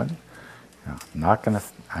particular moment. I'm not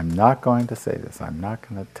going to say this. I'm not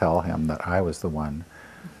going to tell him that I was the one.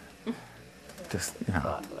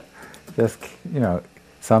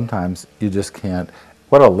 Sometimes you just can't.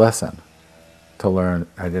 What a lesson to learn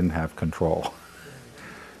I didn't have control.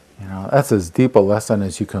 That's as deep a lesson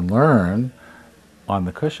as you can learn on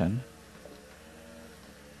the cushion.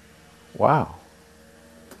 Wow.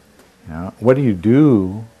 What do you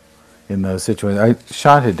do in those situations.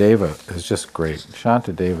 Shantideva is just great.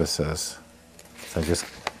 Shantideva says, I just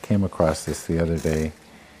came across this the other day,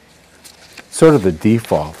 sort of the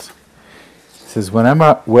default. He says,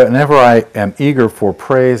 whenever I am eager for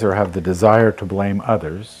praise or have the desire to blame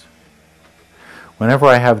others, whenever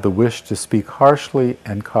I have the wish to speak harshly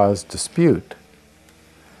and cause dispute,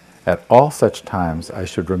 at all such times I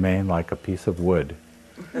should remain like a piece of wood.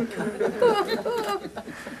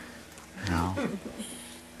 No.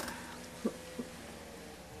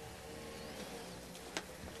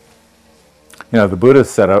 The Buddha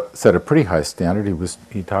set a pretty high standard.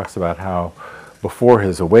 He talks about how before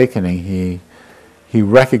his awakening he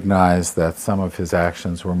recognized that some of his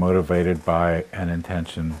actions were motivated by an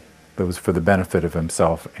intention that was for the benefit of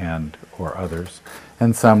himself and or others,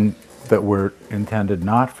 and some that were intended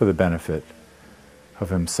not for the benefit of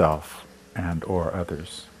himself and or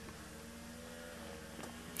others.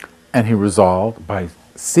 And he resolved, by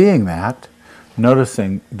seeing that,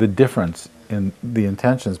 noticing the difference in the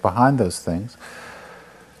intentions behind those things,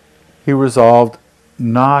 he resolved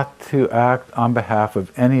not to act on behalf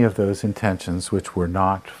of any of those intentions which were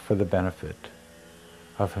not for the benefit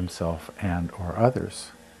of himself and or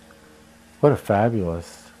others. What a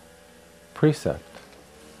fabulous precept.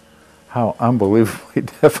 How unbelievably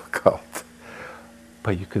difficult.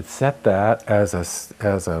 But you could set that as a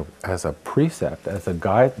precept, as a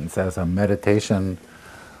guidance, as a meditation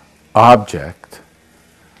object,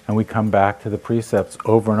 and we come back to the precepts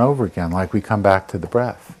over and over again, like we come back to the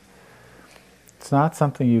breath. It's not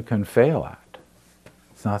something you can fail at.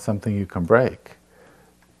 It's not something you can break.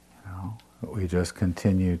 We just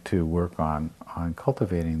continue to work on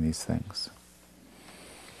cultivating these things.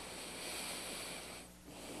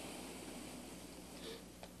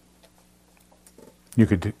 You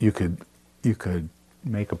could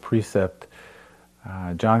make a precept.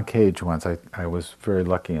 John Cage once, I was very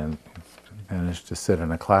lucky and managed to sit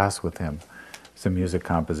in a class with him. It's a music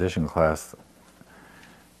composition class.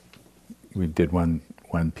 We did one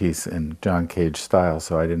piece in John Cage style,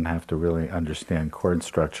 so I didn't have to really understand chord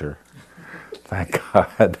structure. Thank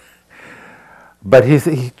God. But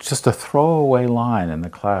he just a throwaway line in the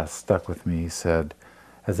class stuck with me. He said,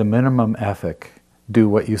 as a minimum ethic, do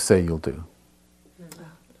what you say you'll do.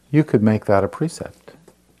 You could make that a precept.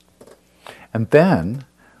 And then,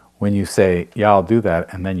 when you say, yeah, I'll do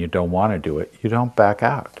that, and then you don't want to do it, you don't back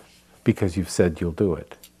out because you've said you'll do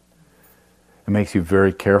it. It makes you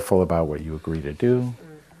very careful about what you agree to do.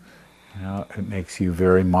 It makes you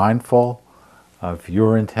very mindful of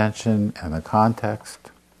your intention and the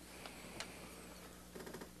context.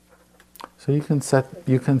 So you can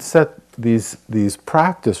set these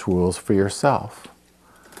practice rules for yourself.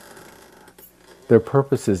 Their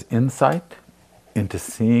purpose is insight into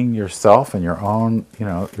seeing yourself and your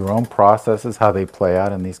own processes, how they play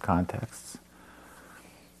out in these contexts,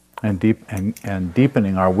 and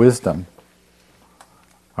deepening our wisdom,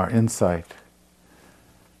 our insight,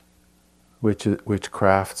 which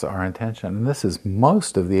crafts our intention. And this is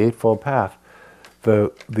most of the Eightfold Path.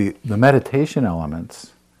 The meditation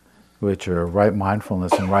elements, which are right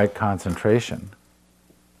mindfulness and right concentration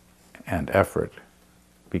and effort,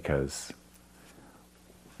 because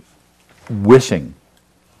wishing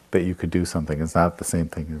that you could do something is not the same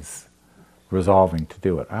thing as resolving to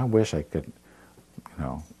do it. I wish I could,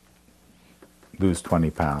 lose 20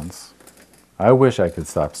 pounds. I wish I could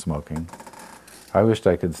stop smoking. I wished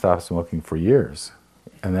I could stop smoking for years.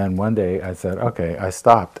 And then one day I said, okay, I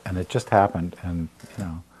stopped, and it just happened, and,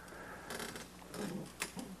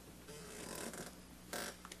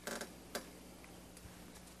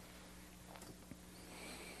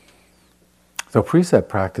 So precept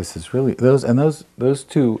practice is really those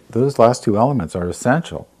last two elements are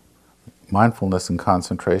essential. Mindfulness and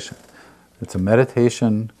concentration. It's a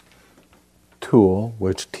meditation tool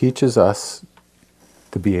which teaches us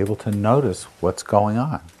to be able to notice what's going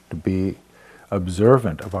on, to be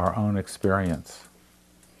observant of our own experience,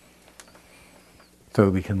 so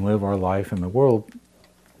that we can live our life in the world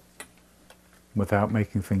without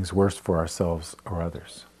making things worse for ourselves or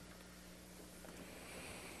others.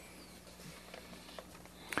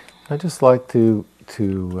 I just like to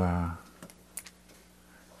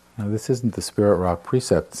this isn't the Spirit Rock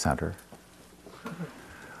Precept Center,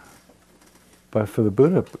 but for the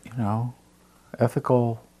Buddha, the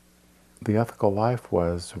ethical life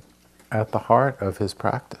was at the heart of his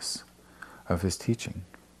practice, of his teaching.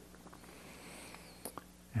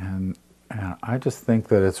 And I just think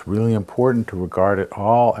that it's really important to regard it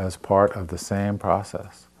all as part of the same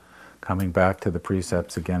process. Coming back to the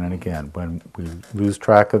precepts again and again. When we lose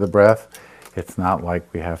track of the breath, it's not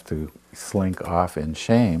like we have to slink off in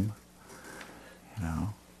shame.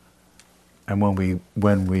 And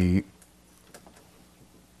when we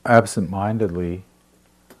absent-mindedly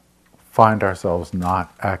find ourselves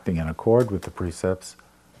not acting in accord with the precepts,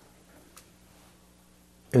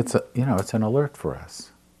 it's an alert for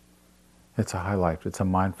us. It's a highlight. It's a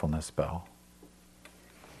mindfulness bell.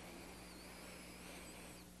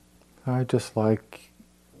 I'd just like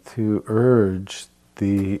to urge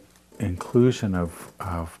the inclusion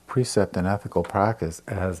of precept and ethical practice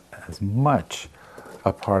as much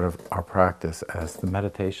a part of our practice as the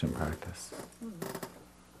meditation practice.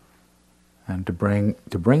 And to bring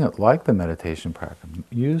it like the meditation practice.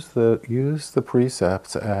 Use the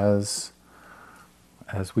precepts as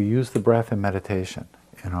we use the breath in meditation,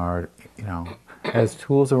 in our, as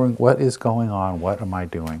tools of what is going on, what am I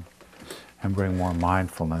doing, and bring more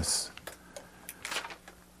mindfulness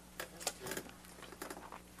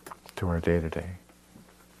to our day-to-day.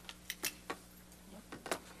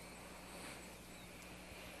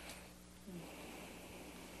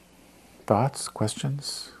 Thoughts,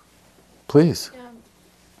 questions? Please.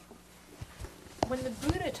 When the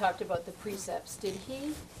Buddha talked about the precepts, did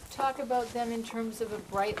he talk about them in terms of a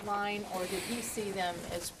bright line, or did he see them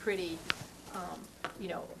as pretty,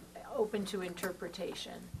 open to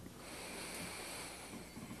interpretation?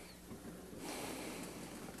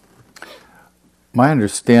 My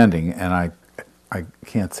understanding, and I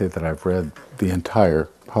can't say that I've read the entire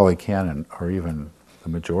Pali Canon or even the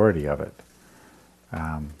majority of it,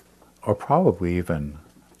 or probably even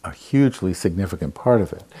a hugely significant part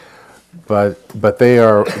of it, but they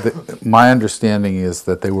are. My understanding is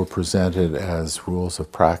that they were presented as rules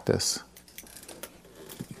of practice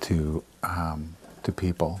to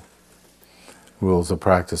people, rules of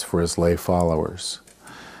practice for his lay followers,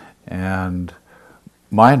 and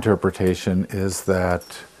my interpretation is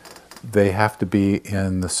that they have to be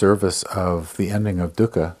in the service of the ending of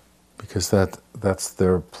dukkha, because that's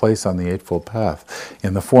their place on the Eightfold Path.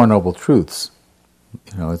 In the Four Noble Truths,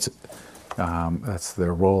 that's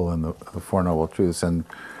their role in the Four Noble Truths. And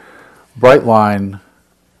bright line,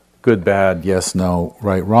 good, bad, yes, no,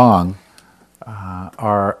 right, wrong,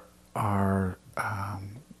 are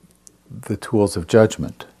the tools of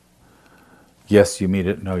judgment. Yes, you meet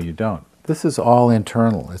it, no, you don't. This is all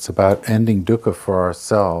internal. It's about ending dukkha for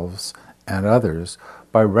ourselves and others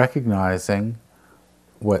by recognizing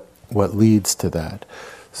what leads to that.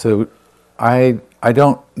 So I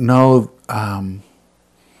don't know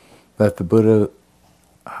that the Buddha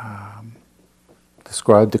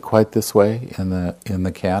described it quite this way in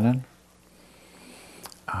the canon.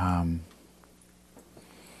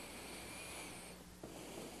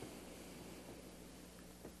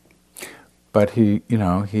 But he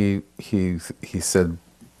said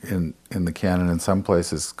in the canon in some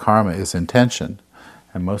places, karma is intention,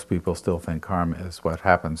 and most people still think karma is what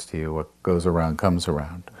happens to you, what goes around comes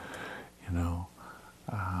around.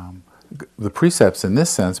 The precepts in this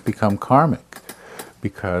sense become karmic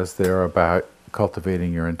because they're about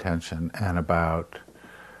cultivating your intention and about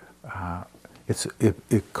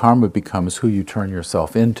karma becomes who you turn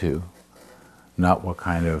yourself into, not what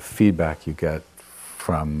kind of feedback you get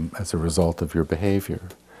as a result of your behavior.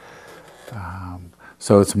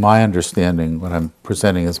 So it's my understanding, what I'm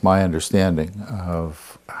presenting is my understanding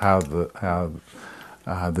of how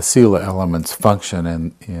the Sila elements function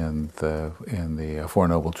in the Four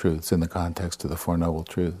Noble Truths, in the context of the Four Noble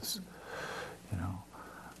Truths.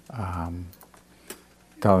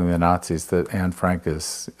 Telling the Nazis that Anne Frank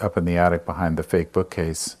is up in the attic behind the fake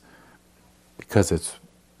bookcase because it's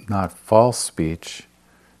not false speech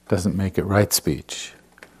doesn't make it right speech,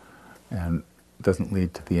 and doesn't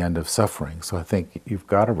lead to the end of suffering. So I think you've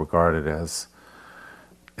got to regard it as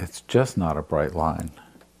it's just not a bright line.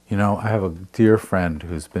 I have a dear friend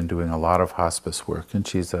who's been doing a lot of hospice work, and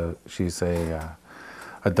she's a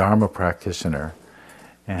Dharma practitioner,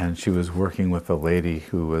 and she was working with a lady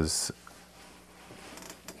who was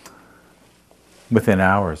within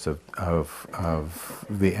hours of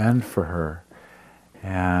the end for her,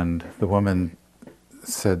 and the woman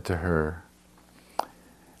said to her,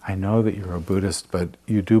 I know that you're a Buddhist, but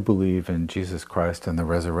you do believe in Jesus Christ and the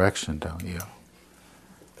resurrection, don't you?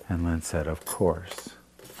 And Lynn said, of course.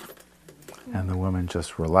 And the woman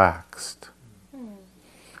just relaxed.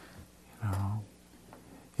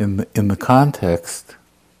 In the context,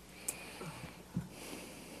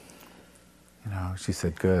 she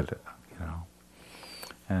said, good,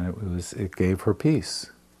 and it gave her peace.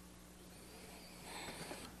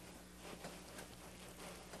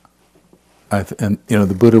 And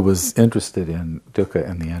the Buddha was interested in dukkha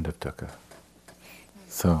and the end of dukkha.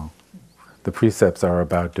 So the precepts are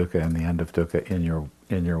about dukkha and the end of dukkha in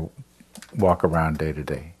your walk around day to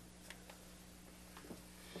day.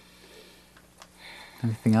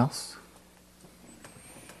 Anything else?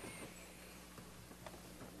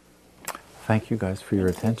 Thank you guys for your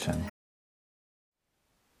attention.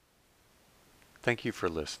 Thank you for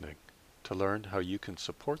listening. To learn how you can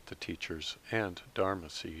support the teachers and Dharma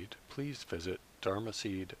Seed, please visit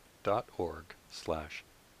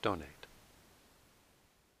dharmaseed.org/donate.